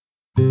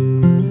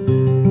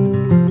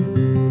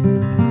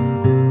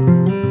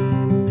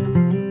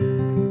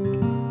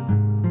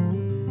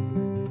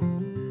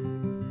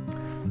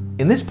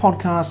In this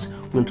podcast,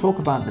 we'll talk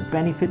about the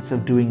benefits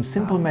of doing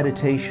simple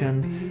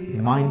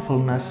meditation,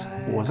 mindfulness,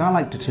 or as I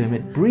like to term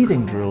it,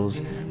 breathing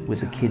drills with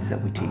the kids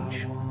that we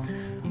teach.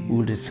 We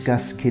will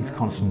discuss kids'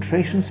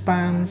 concentration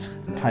spans,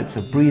 types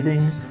of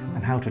breathing,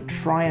 and how to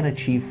try and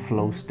achieve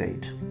flow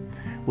state.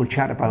 We'll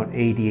chat about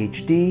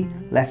ADHD,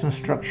 lesson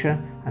structure,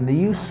 and the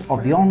use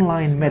of the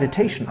online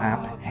meditation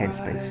app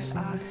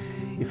Headspace.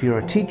 If you're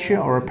a teacher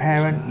or a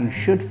parent, you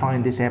should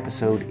find this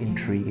episode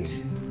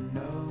intriguing.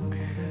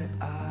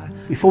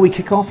 Before we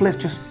kick off, let's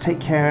just take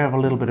care of a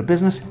little bit of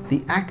business.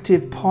 The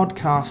Active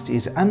podcast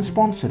is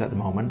unsponsored at the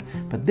moment,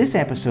 but this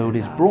episode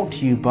is brought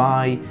to you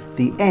by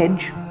The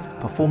Edge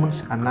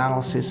Performance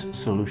Analysis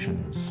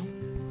Solutions.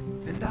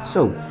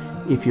 So,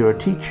 if you're a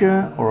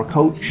teacher or a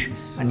coach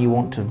and you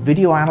want to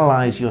video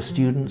analyze your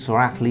students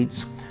or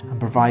athletes and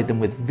provide them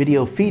with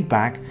video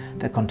feedback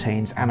that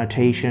contains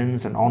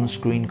annotations and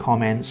on-screen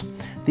comments,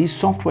 these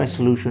software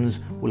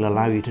solutions will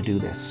allow you to do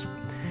this.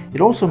 It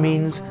also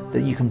means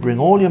that you can bring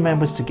all your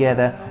members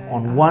together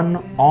on one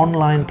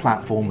online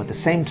platform at the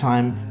same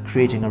time,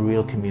 creating a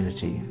real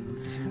community.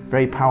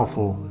 Very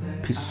powerful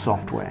piece of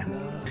software.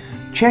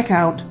 Check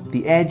out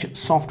the Edge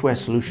software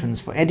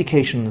solutions for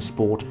education and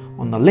sport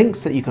on the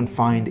links that you can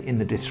find in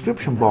the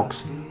description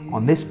box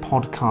on this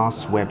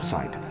podcast's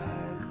website.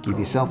 Give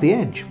yourself the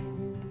edge.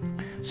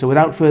 So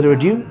without further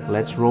ado,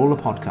 let's roll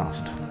the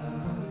podcast.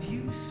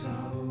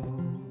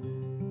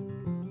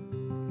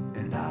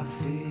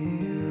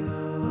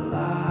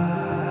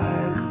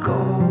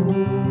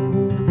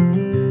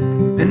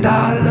 And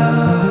I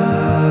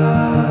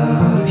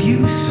love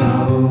you so.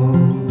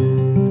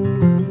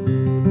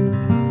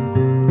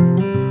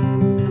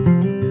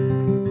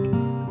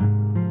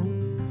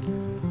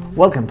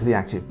 Welcome to the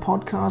Active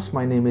Podcast.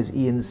 My name is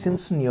Ian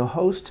Simpson, your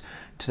host.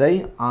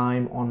 Today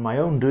I'm on my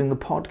own doing the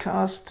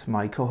podcast.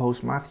 My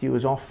co-host Matthew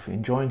is off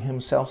enjoying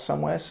himself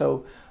somewhere,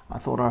 so I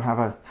thought I'd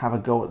have a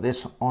go at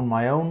this on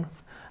my own.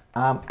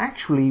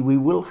 Actually, we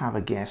will have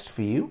a guest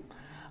for you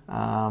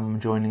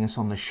joining us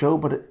on the show,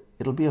 but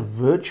it'll be a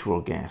virtual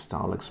guest.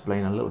 I'll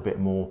explain a little bit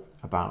more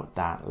about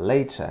that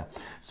later.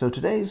 So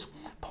today's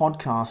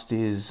podcast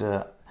is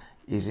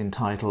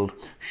entitled,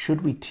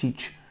 Should we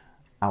teach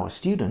our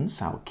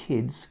students, our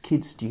kids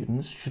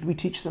students, should we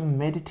teach them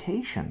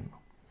meditation?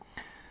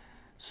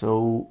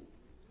 So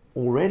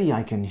already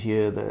I can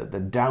hear the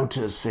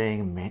doubters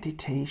saying,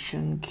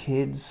 meditation,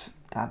 kids,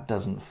 that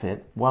doesn't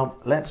fit. Well,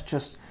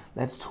 let's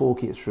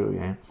talk it through,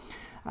 yeah?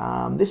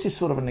 This is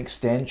sort of an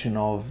extension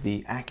of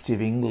the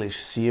Active English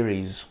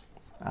series.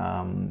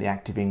 The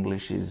Active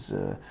English is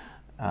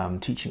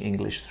teaching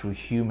English through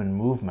human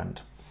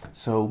movement.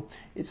 So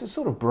it's a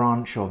sort of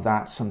branch of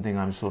that, something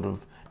I'm sort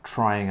of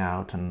trying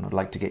out and I'd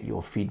like to get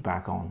your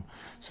feedback on.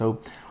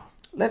 So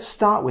let's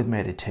start with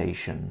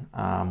meditation.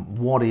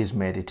 What is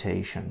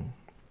meditation?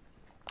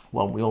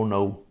 Well, we all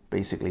know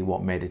basically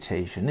what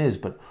meditation is,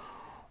 but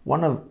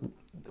one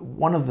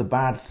of the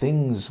bad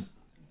things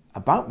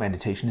about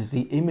meditation is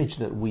the image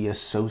that we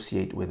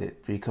associate with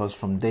it, because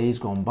from days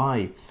gone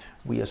by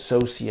we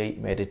associate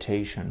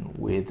meditation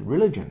with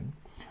religion,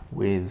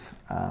 with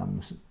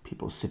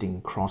people sitting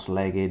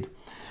cross-legged,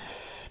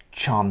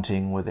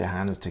 chanting with their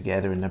hands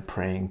together in a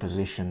praying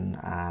position,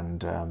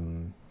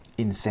 and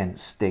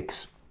incense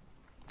sticks.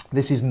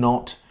 This is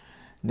not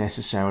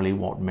necessarily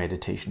what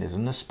meditation is,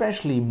 and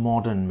especially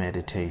modern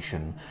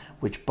meditation,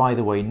 which by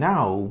the way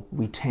now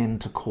we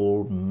tend to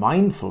call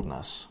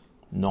mindfulness,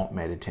 not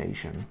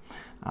meditation,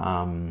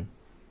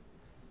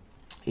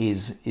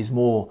 is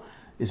more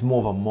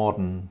of a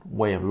modern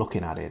way of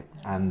looking at it.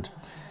 And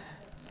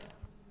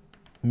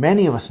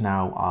many of us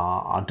now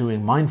are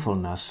doing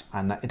mindfulness,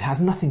 and it has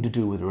nothing to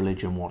do with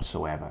religion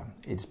whatsoever.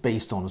 It's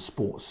based on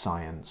sports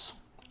science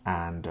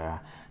and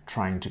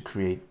trying to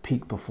create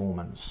peak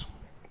performance.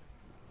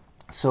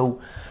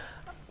 So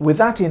with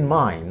that in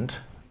mind,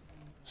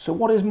 so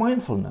what is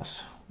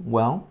mindfulness?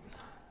 Well,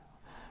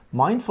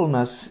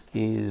 mindfulness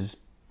is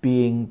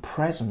being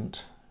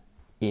present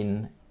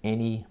in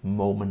any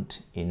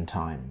moment in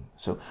time.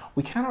 So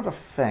we cannot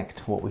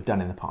affect what we've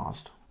done in the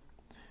past,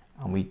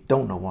 and we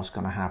don't know what's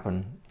going to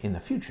happen in the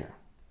future,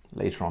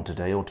 later on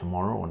today or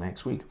tomorrow or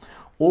next week.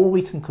 All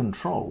we can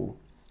control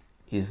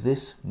is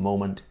this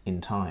moment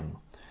in time.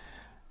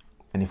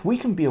 And if we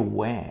can be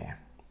aware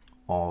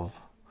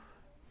of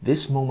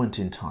this moment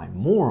in time,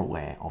 more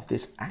aware of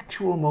this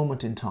actual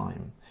moment in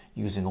time,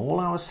 using all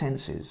our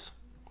senses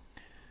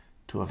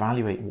to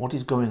evaluate what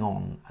is going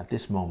on at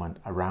this moment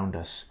around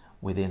us,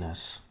 within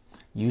us,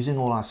 using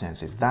all our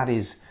senses, that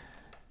is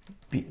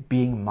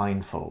being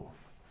mindful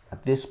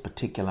at this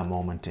particular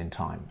moment in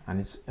time. And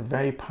it's a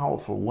very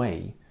powerful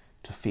way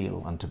to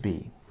feel and to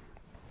be.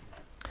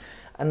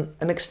 And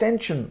an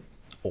extension,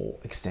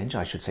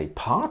 I should say,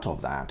 part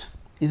of that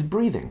is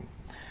breathing.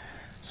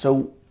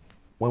 So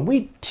when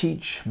we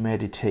teach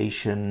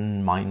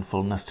meditation,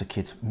 mindfulness to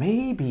kids,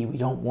 maybe we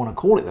don't want to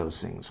call it those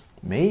things.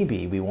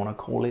 Maybe we want to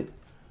call it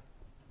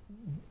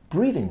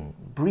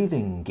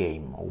breathing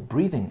game or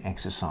breathing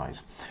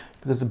exercise,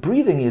 because the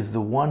breathing is the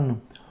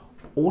one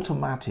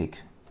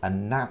automatic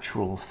and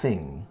natural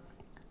thing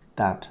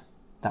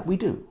that we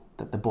do,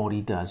 that the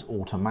body does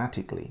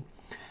automatically.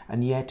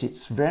 And yet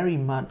it's very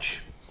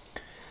much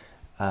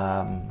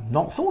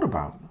not thought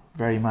about,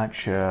 very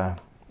much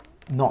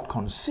not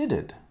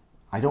considered.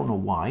 I don't know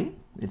why.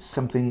 It's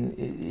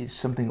something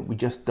that we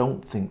just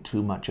don't think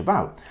too much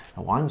about.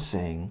 Now, I'm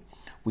saying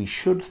we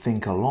should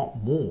think a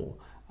lot more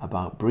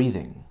about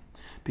breathing,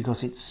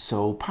 because it's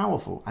so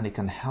powerful and it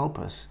can help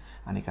us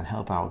and it can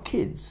help our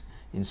kids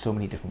in so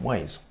many different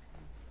ways.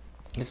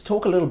 Let's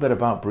talk a little bit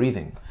about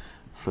breathing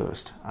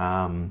first.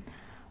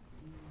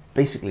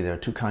 Basically, there are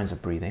two kinds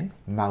of breathing: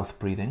 mouth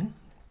breathing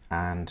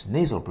and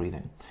nasal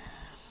breathing.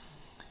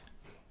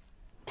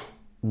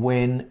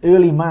 When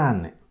early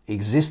man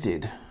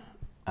existed,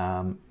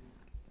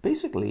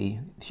 basically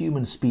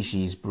human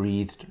species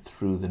breathed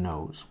through the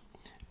nose.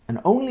 And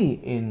only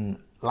in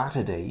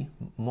latter day,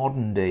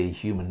 modern day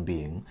human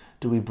being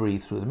do we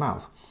breathe through the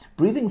mouth.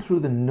 Breathing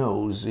through the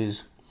nose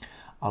is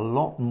a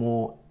lot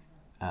more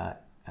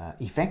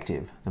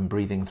effective than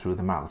breathing through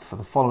the mouth for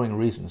the following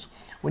reasons.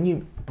 When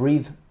you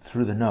breathe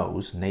through the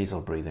nose, nasal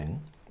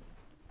breathing,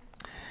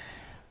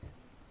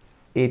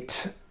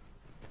 it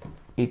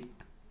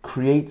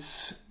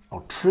creates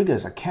or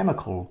triggers a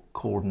chemical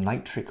called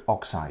nitric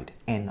oxide,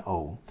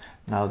 NO.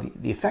 Now,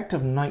 the effect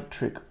of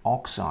nitric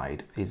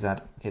oxide is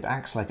that it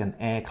acts like an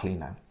air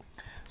cleaner.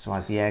 So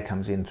as the air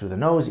comes in through the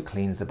nose, it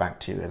cleans the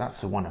bacteria.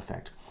 That's the one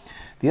effect.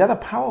 The other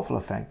powerful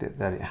effect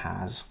that it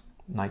has,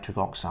 nitric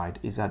oxide,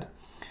 is that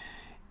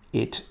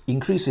it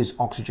increases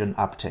oxygen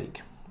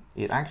uptake.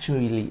 It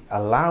actually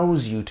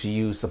allows you to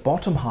use the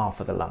bottom half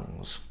of the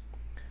lungs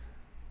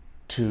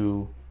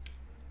to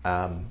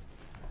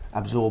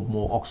absorb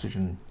more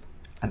oxygen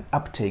and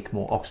uptake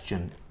more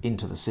oxygen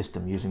into the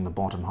system using the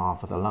bottom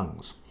half of the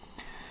lungs.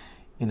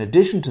 In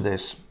addition to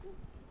this,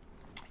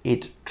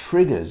 it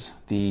triggers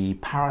the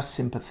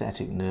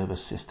parasympathetic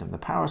nervous system. The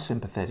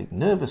parasympathetic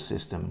nervous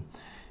system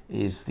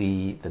is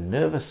the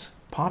nervous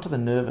part of the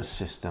nervous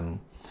system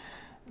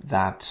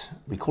that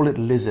we call it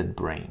lizard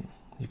brain.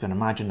 You can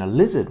imagine a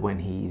lizard when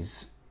he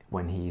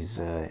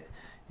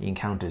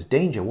encounters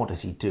danger. What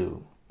does he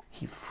do?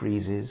 He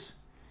freezes,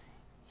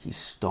 he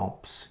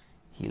stops,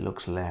 he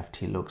looks left,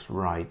 he looks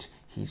right,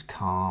 he's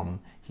calm,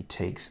 he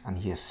takes and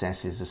he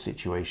assesses the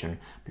situation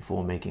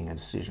before making a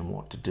decision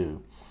what to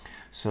do.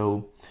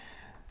 So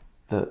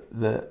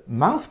the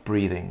mouth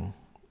breathing,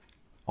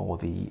 or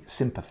the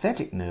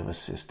sympathetic nervous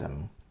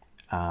system,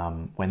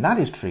 when that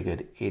is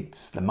triggered,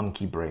 it's the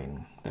monkey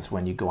brain. That's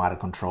when you go out of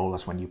control.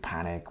 That's when you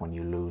panic, when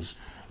you lose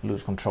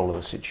control of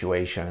the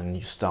situation and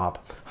you start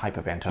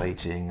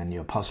hyperventilating and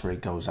your pulse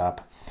rate goes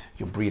up,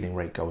 your breathing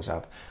rate goes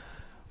up.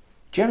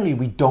 Generally,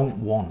 we don't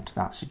want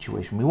that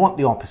situation. We want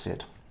the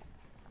opposite.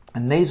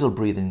 And nasal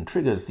breathing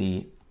triggers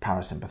the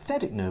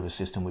parasympathetic nervous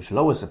system, which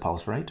lowers the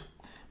pulse rate,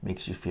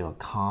 makes you feel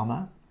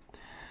calmer,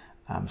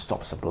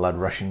 stops the blood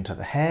rushing to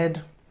the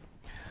head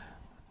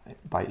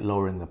by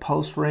lowering the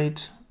pulse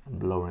rate,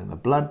 lowering the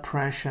blood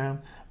pressure,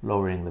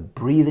 lowering the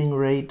breathing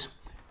rate.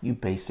 You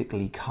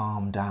basically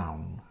calm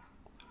down,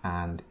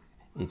 and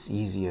it's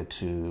easier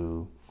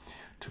to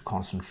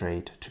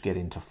concentrate, to get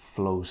into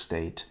flow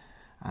state,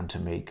 and to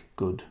make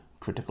good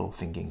critical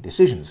thinking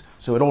decisions.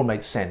 So it all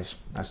makes sense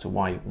as to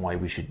why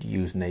we should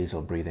use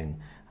nasal breathing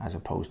as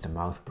opposed to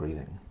mouth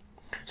breathing.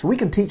 So we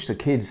can teach the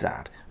kids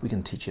that. We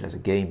can teach it as a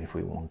game if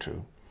we want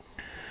to.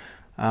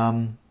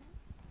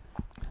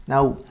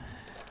 Now,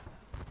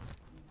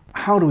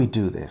 how do we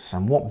do this,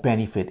 and what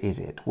benefit is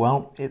it?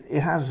 Well, it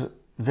has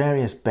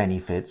various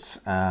benefits.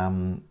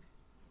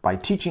 By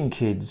teaching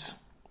kids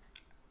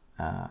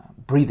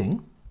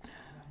breathing,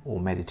 or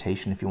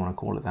meditation if you want to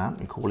call it that,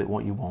 and call it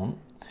what you want,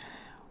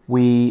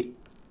 we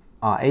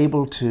are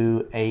able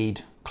to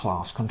aid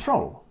class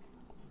control.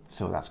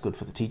 So that's good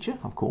for the teacher,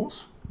 of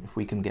course, if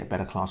we can get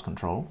better class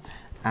control.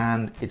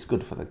 And it's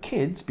good for the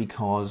kids,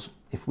 because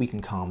if we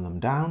can calm them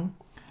down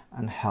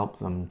and help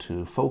them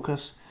to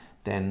focus,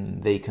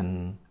 then they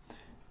can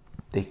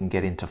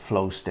get into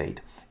flow state.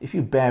 If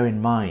you bear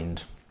in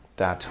mind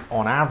that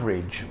on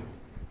average,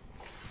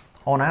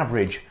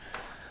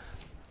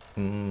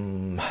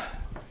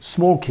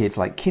 small kids,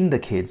 like kinder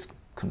kids,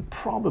 can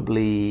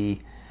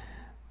probably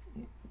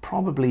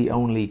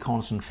only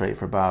concentrate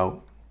for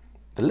about,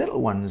 the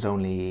little ones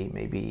only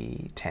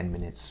maybe 10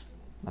 minutes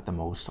at the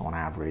most on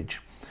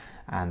average,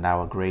 and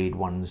our grade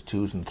 1s,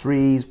 2s and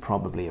 3s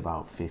probably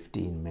about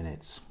 15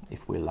 minutes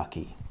if we're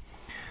lucky.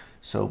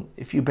 So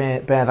if you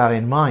bear that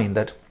in mind,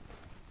 that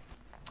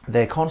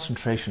their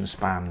concentration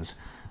spans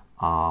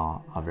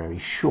are very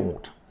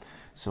short.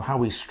 So how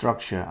we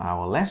structure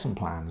our lesson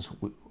plans,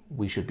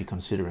 we should be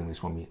considering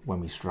this when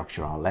we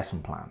structure our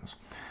lesson plans.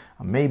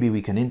 And maybe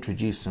we can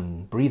introduce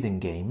some breathing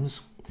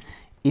games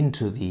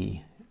into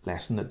the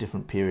lesson at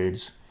different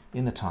periods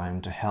in the time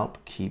to help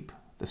keep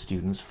the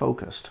students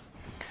focused.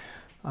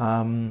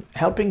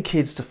 Helping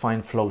kids to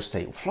find flow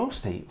state. Flow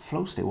state,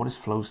 what is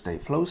flow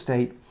state? Flow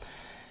state,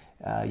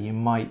 you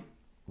might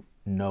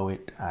know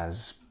it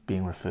as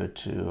being referred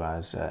to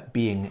as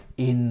being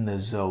in the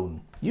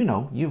zone. You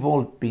know, you've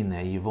all been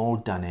there, you've all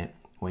done it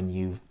when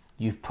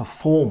you've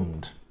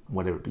performed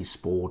whether it be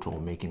sport or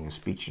making a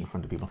speech in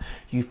front of people,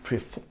 you've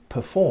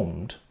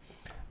performed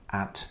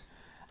at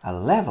a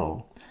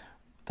level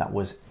that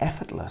was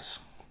effortless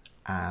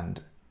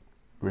and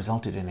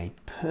resulted in a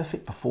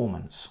perfect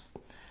performance.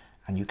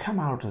 And you come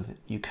out of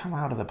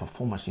the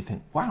performance and you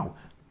think, wow,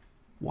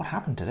 what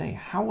happened today?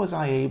 How was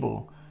I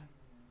able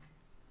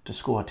to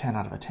score a 10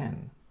 out of a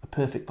 10, a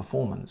perfect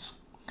performance?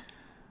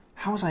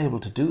 How was I able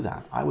to do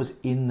that? I was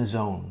in the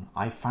zone.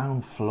 I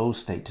found flow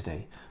state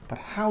today. But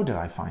how did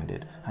I find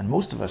it? And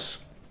most of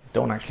us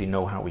don't actually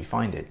know how we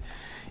find it.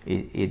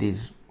 It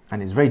is,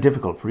 and it's very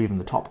difficult for even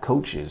the top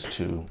coaches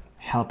to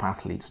help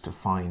athletes to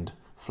find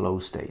flow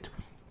state.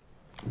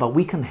 But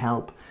we can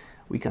help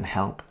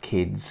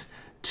kids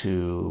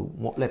to,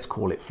 let's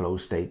call it flow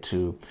state,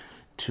 to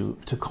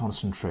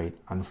concentrate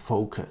and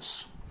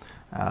focus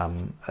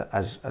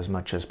as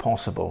much as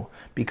possible,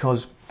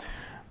 because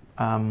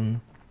good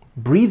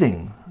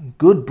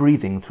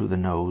breathing through the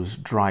nose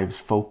drives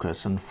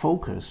focus, and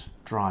focus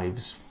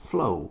drives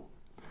flow.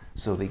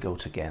 So they go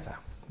together.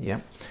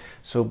 Yeah.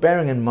 So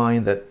bearing in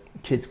mind that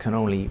kids can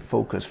only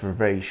focus for a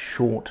very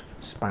short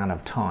span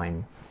of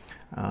time,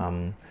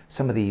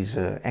 some of these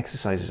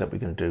exercises that we're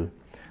going to do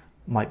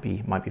might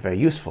be very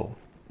useful.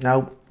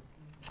 Now,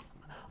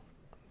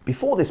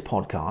 before this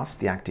podcast,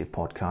 the Active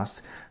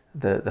Podcast,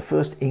 the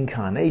first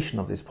incarnation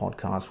of this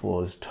podcast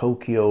was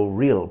Tokyo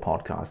Real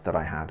Podcast that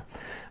I had.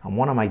 And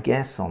one of my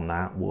guests on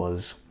that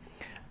was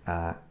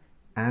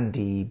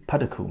Andy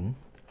Puddicombe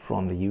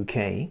from the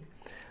UK,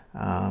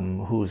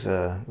 who's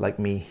like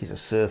me, he's a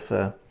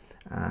surfer,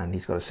 and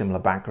he's got a similar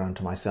background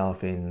to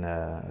myself in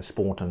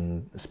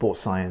sports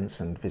science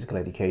and physical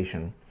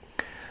education.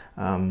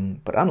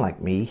 But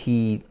unlike me,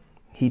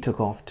 he took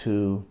off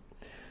to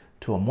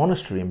a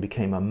monastery and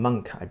became a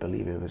monk, I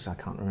believe it was, I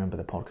can't remember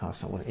the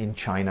podcast, in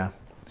China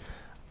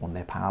or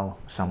Nepal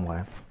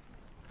somewhere,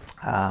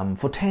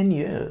 for 10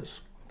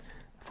 years.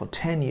 For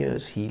 10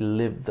 years he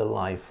lived the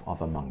life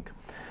of a monk.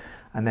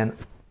 And then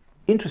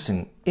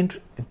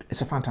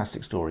it's a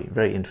fantastic story,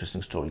 very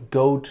interesting story.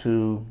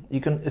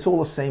 It's all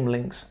the same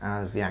links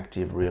as the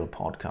Active Real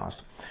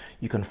Podcast.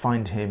 You can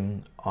find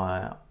him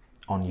on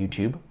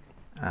YouTube,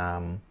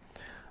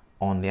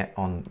 on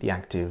the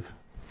Active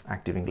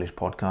English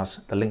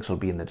Podcast. The links will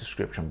be in the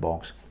description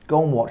box.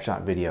 Go and watch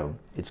that video.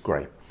 It's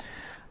great.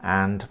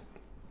 And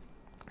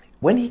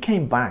when he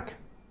came back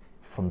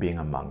from being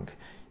a monk,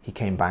 he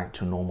came back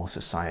to normal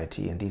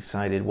society and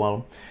decided,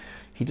 well,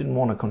 he didn't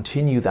want to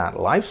continue that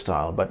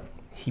lifestyle, but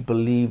he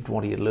believed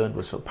what he had learned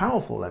was so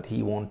powerful that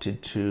he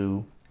wanted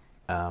to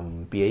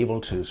be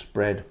able to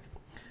spread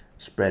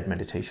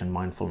meditation,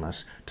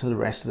 mindfulness to the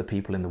rest of the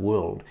people in the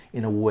world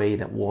in a way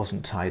that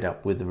wasn't tied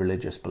up with the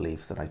religious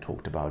beliefs that I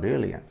talked about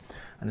earlier.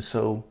 And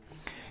so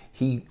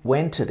he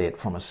went at it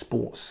from a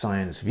sports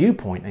science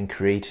viewpoint and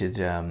created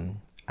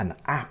an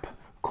app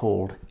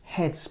called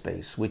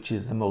Headspace, which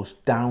is the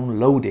most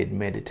downloaded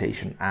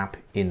meditation app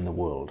in the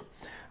world.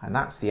 And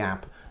that's the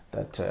app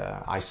that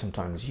I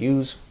sometimes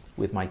use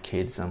with my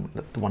kids, and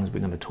the ones we're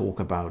going to talk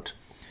about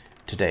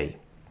today.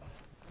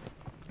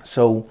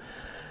 So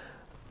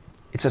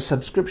it's a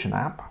subscription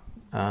app,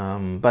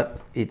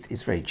 but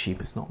it's very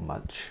cheap. It's not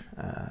much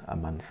a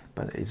month,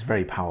 but it's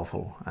very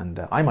powerful.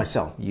 And I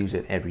myself use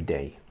it every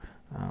day.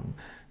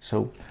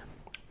 So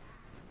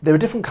there are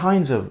different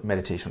kinds of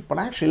meditation, but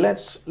actually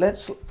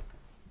let's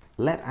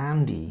let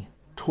Andy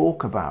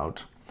talk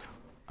about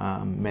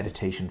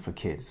meditation for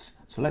kids.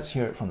 So let's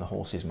hear it from the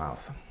horse's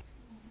mouth.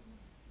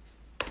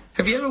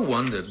 Have you ever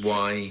wondered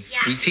why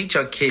we teach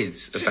our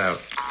kids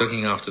about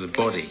looking after the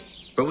body,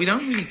 but we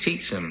don't really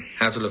teach them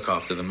how to look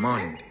after the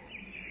mind?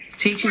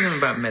 Teaching them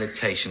about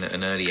meditation at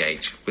an early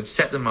age would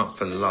set them up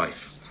for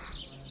life.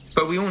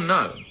 But we all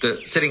know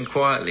that sitting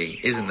quietly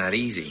isn't that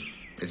easy.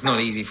 It's not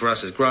easy for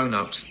us as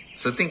grown-ups,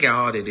 so think how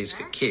hard it is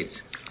for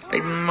kids.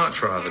 They'd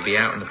much rather be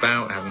out and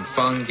about, having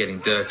fun, getting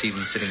dirty,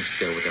 than sitting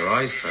still with their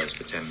eyes closed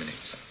for 10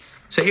 minutes.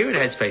 So here at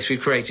Headspace, we've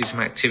created some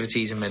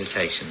activities and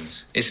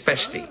meditations,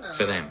 especially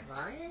for them,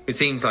 with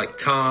themes like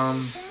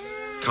calm,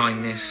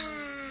 kindness,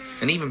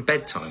 and even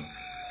bedtime.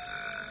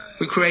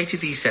 We created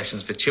these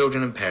sessions for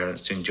children and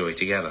parents to enjoy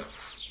together.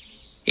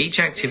 Each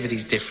activity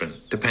is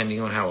different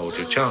depending on how old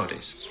your child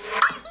is.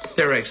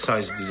 There are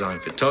exercises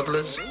designed for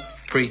toddlers,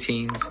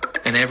 preteens,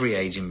 and every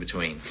age in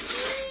between.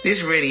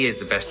 This really is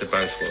the best of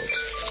both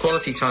worlds.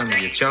 Quality time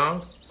with your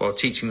child while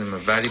teaching them a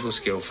valuable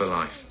skill for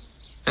life.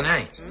 And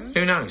hey,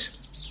 who knows?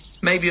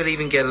 Maybe you'll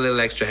even get a little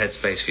extra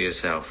headspace for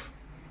yourself.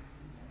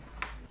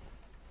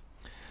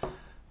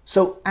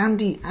 So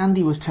Andy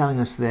was telling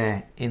us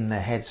there in the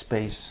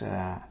Headspace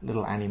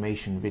little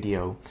animation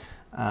video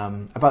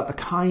about the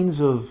kinds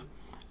of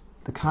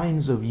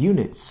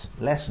units,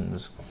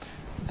 lessons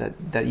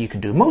that you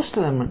can do. Most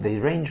of them, they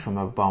range from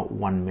about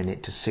 1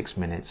 minute to 6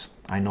 minutes.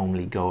 I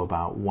normally go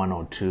about 1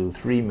 or 2,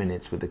 3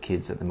 minutes with the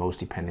kids at the most,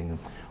 depending on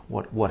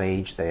what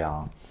age they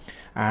are.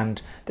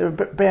 And there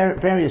are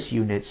various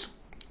units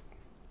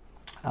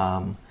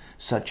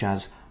such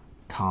as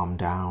calm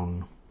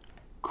down,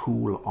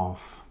 cool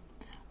off,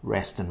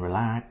 rest and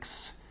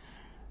relax,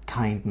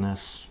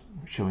 kindness,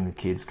 showing the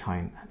kids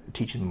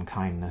teaching them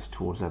kindness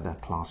towards other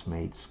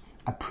classmates,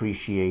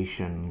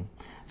 appreciation,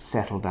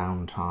 settle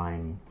down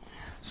time.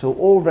 So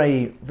all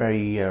very,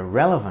 very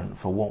relevant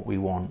for what we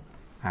want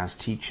as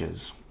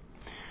teachers.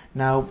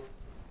 Now,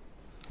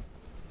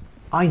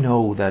 I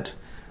know that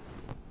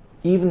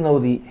even though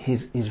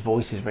his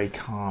voice is very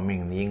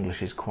calming and the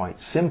English is quite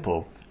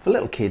simple, for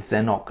little kids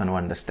they're not going to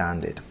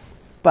understand it.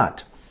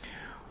 But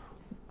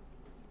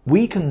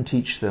we can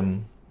teach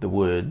them the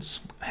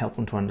words, help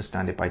them to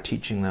understand it by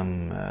teaching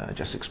them,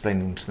 just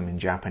explaining to them in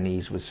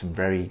Japanese with some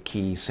very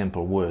key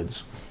simple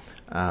words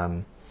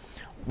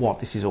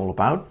what this is all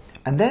about.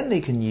 And then they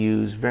can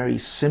use very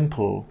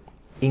simple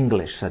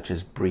English such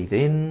as breathe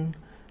in,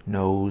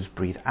 nose,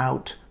 breathe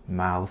out,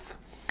 mouth,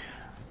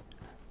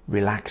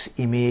 relax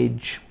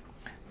image,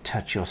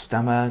 touch your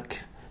stomach,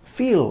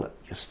 feel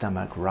your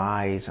stomach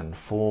rise and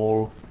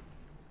fall.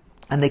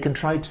 And they can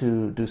try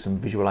to do some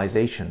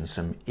visualization,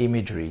 some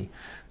imagery.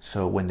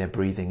 So when they're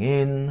breathing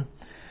in,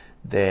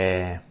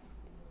 they're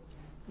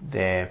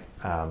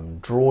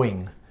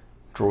drawing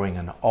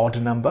an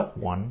odd number,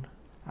 1,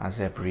 as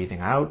they're breathing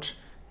out.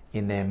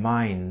 In their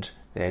mind,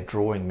 they're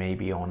drawing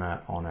maybe on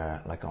a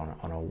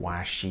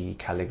washi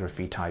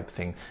calligraphy type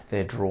thing.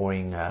 They're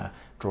drawing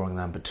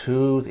number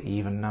 2, the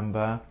even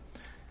number,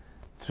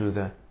 through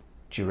the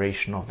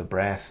duration of the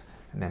breath,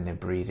 and then they're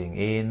breathing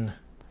in,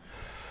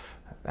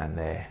 and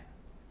they're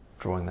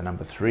drawing the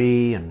number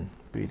 3 and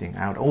breathing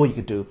out. Or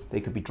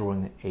they could be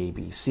drawing the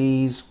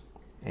ABCs,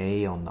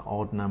 A on the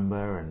odd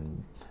number,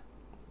 and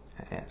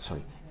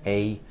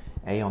A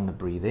on the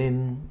breathe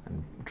in,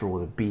 and draw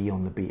the B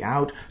on the B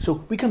out.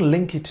 So we can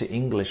link it to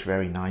English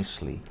very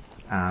nicely,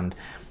 and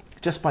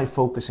just by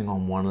focusing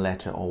on one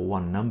letter or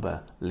one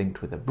number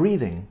linked with the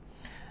breathing,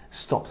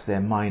 stops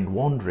their mind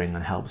wandering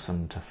and helps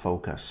them to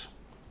focus.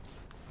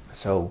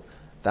 So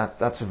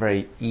that's a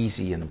very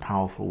easy and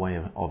powerful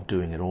way of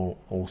doing it all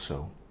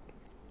also.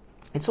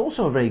 It's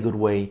also a very good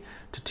way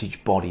to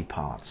teach body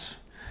parts,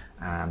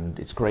 and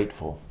it's great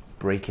for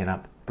breaking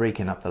up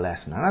the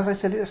lesson. And as I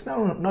said, it's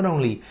not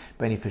only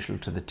beneficial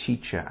to the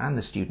teacher and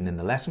the student in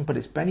the lesson, but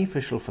it's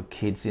beneficial for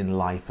kids in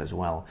life as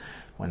well,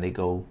 when they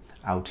go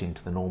out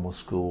into the normal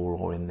school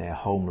or in their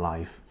home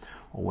life,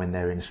 or when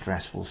they're in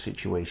stressful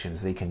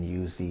situations, they can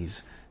use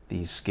these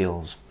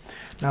skills.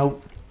 Now,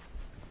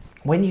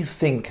 when you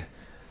think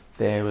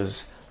there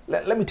was,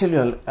 let me tell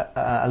you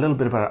a little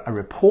bit about a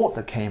report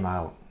that came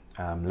out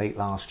late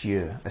last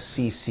year, a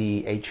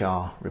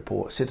CCHR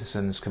report,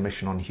 Citizens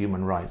Commission on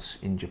Human Rights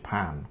in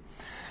Japan.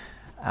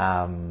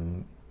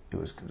 The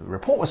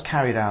report was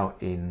carried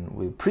out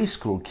with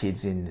preschool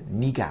kids in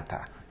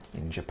Niigata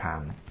in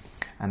Japan,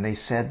 and they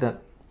said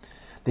that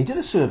they did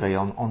a survey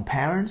on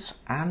parents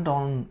and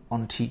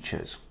on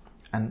teachers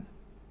and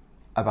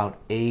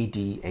about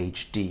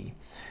ADHD,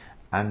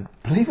 and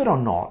believe it or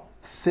not,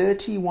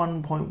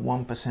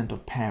 31.1%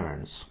 of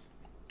parents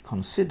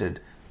considered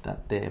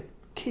that their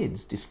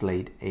kids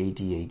displayed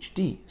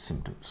ADHD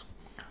symptoms.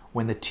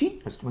 When the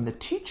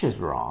teachers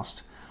were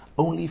asked,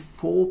 only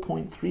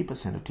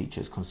 4.3% of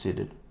teachers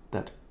considered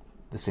that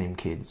the same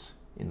kids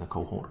in the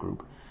cohort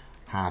group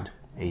had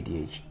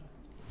ADHD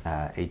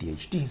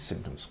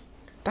symptoms.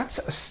 That's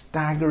a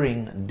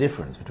staggering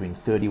difference between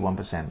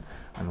 31%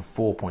 and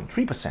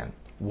 4.3%.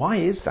 Why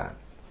is that?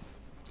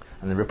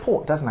 And the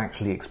report doesn't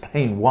actually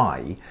explain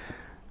why.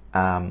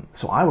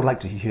 So I would like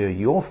to hear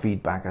your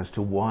feedback as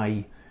to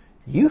why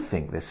you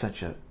think there's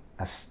such a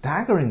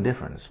staggering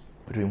difference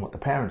between what the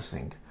parents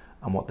think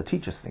and what the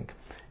teachers think.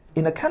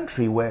 In a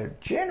country where,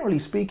 generally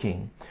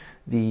speaking,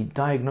 the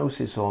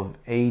diagnosis of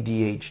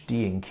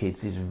ADHD in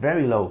kids is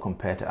very low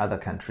compared to other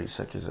countries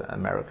such as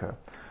America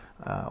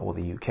or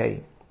the UK.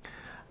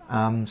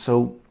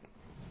 So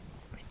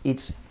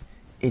it's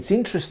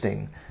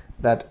interesting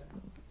that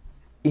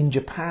in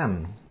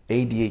Japan,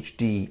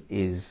 ADHD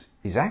is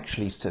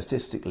actually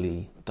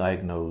statistically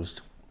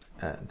diagnosed.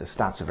 The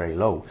stats are very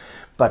low,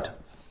 but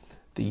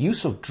the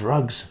use of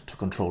drugs to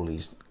control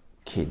these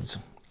kids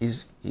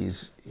is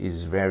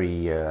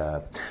very.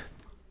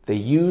 They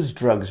use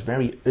drugs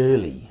very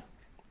early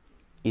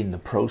in the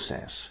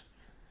process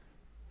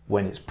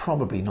when it's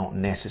probably not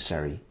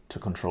necessary to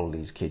control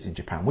these kids in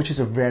Japan, which is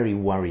a very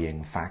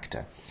worrying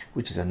factor,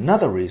 which is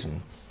another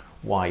reason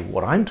why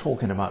what I'm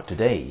talking about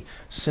today,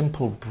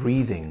 simple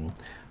breathing,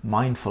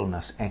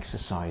 mindfulness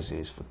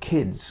exercises for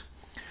kids,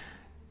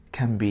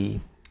 can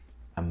be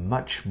a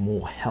much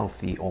more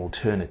healthy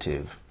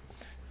alternative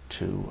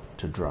to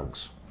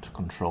drugs to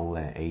control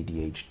their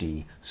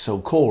ADHD,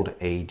 so-called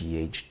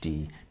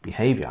ADHD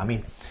behavior. I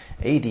mean,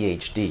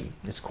 ADHD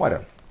is quite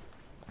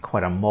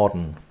a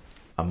modern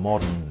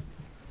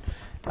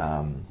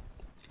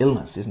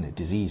illness, isn't it?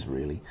 Disease,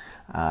 really.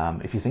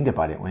 If you think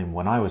about it,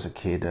 when I was a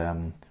kid,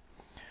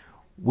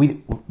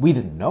 we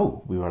didn't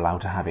know we were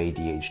allowed to have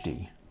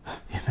ADHD.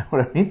 You know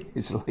what I mean?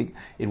 It's like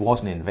it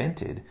wasn't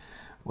invented.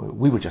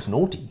 We were just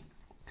naughty.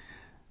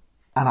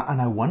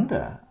 And I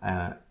wonder,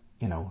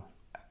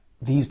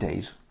 these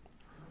days,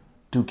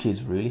 do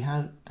kids really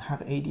have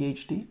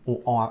ADHD,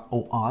 or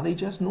are they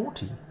just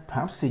naughty?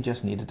 Perhaps they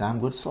just need a damn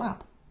good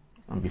slap.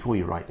 And before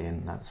you write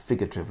in, that's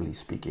figuratively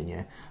speaking,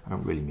 yeah. I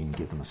don't really mean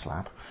give them a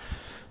slap.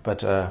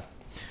 But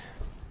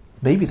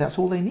maybe that's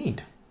all they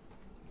need.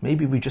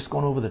 Maybe we've just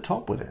gone over the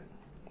top with it.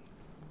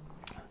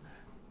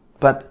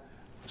 But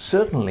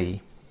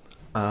certainly,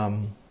 a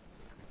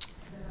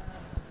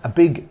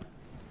big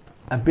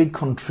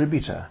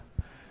contributor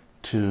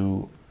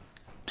to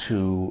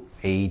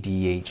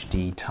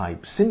ADHD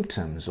type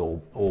symptoms,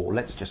 or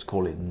let's just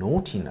call it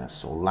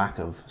naughtiness or lack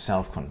of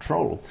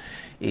self-control,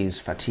 is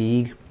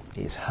fatigue,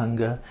 is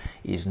hunger,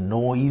 is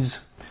noise,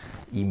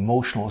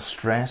 emotional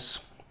stress,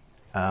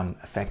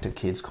 affected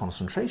kids'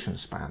 concentration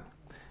span.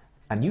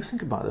 And you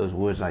think about those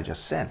words I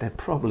just said, they're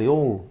probably a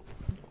lot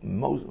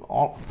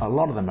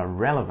of them are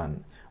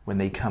relevant when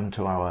they come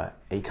to our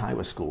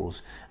Eikaiwa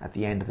schools at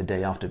the end of the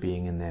day after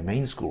being in their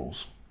main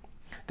schools.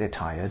 They're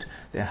tired,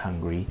 they're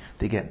hungry,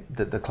 they get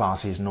the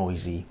class is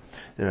noisy,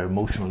 they're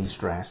emotionally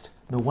stressed.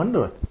 No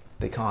wonder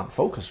they can't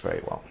focus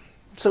very well.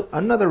 So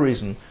another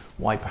reason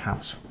why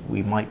perhaps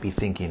we might be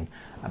thinking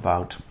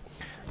about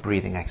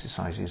breathing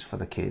exercises for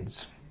the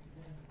kids.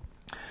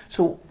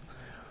 So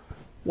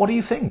what do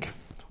you think?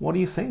 What do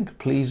you think?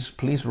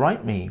 Please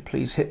write me.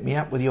 Please hit me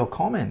up with your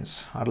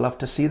comments. I'd love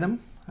to see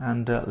them,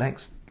 and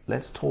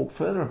let's talk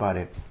further about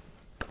it.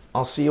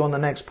 I'll see you on the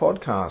next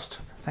podcast.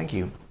 Thank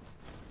you.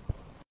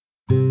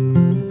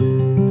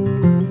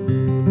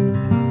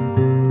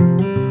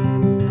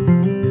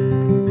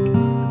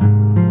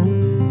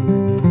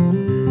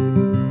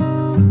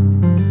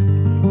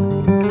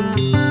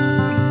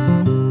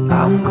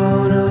 I'm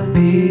gonna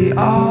be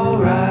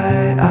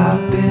alright.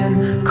 I've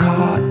been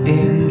caught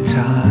in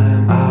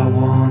time. I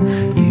want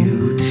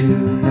you to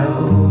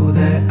know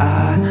that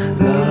I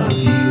love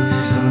you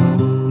so.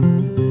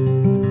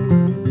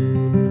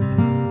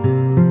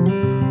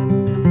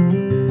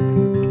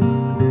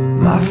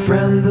 My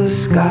friend, the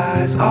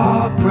skies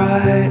are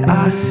bright.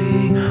 I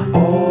see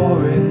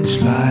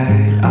orange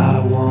light. I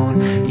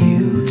want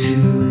you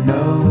to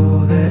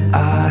know that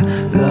I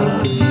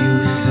love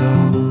you so.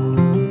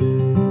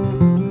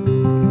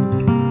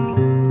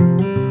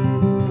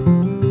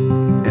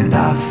 And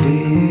I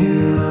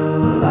feel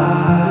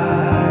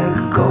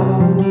like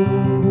gold,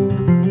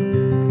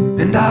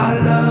 and I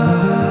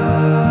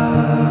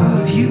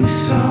love you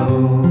so.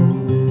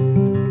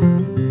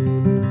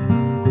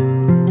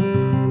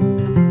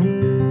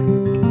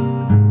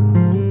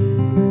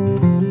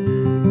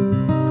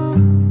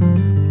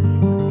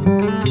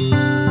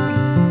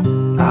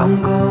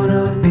 I'm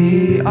gonna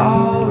be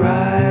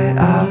alright.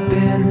 I've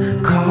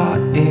been caught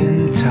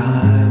in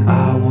time.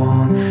 I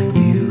want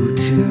you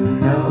to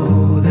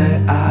know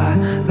that I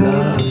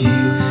love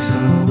you so.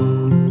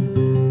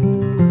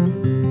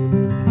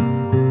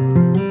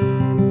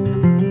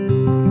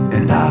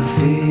 And I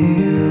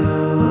feel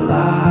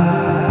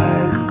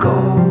like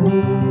gold,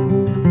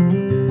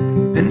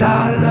 and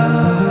I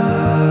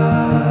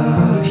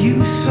love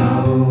you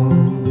so.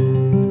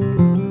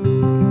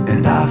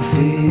 And I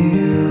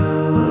feel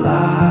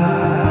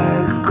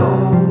like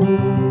gold,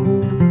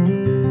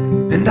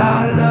 and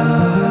I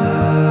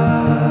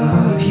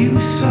love you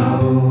so.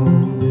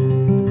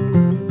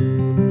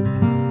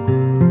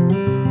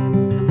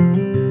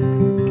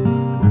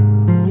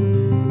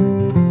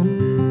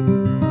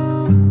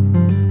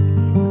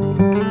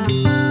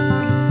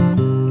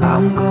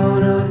 I'm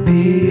gonna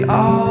be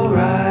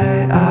alright.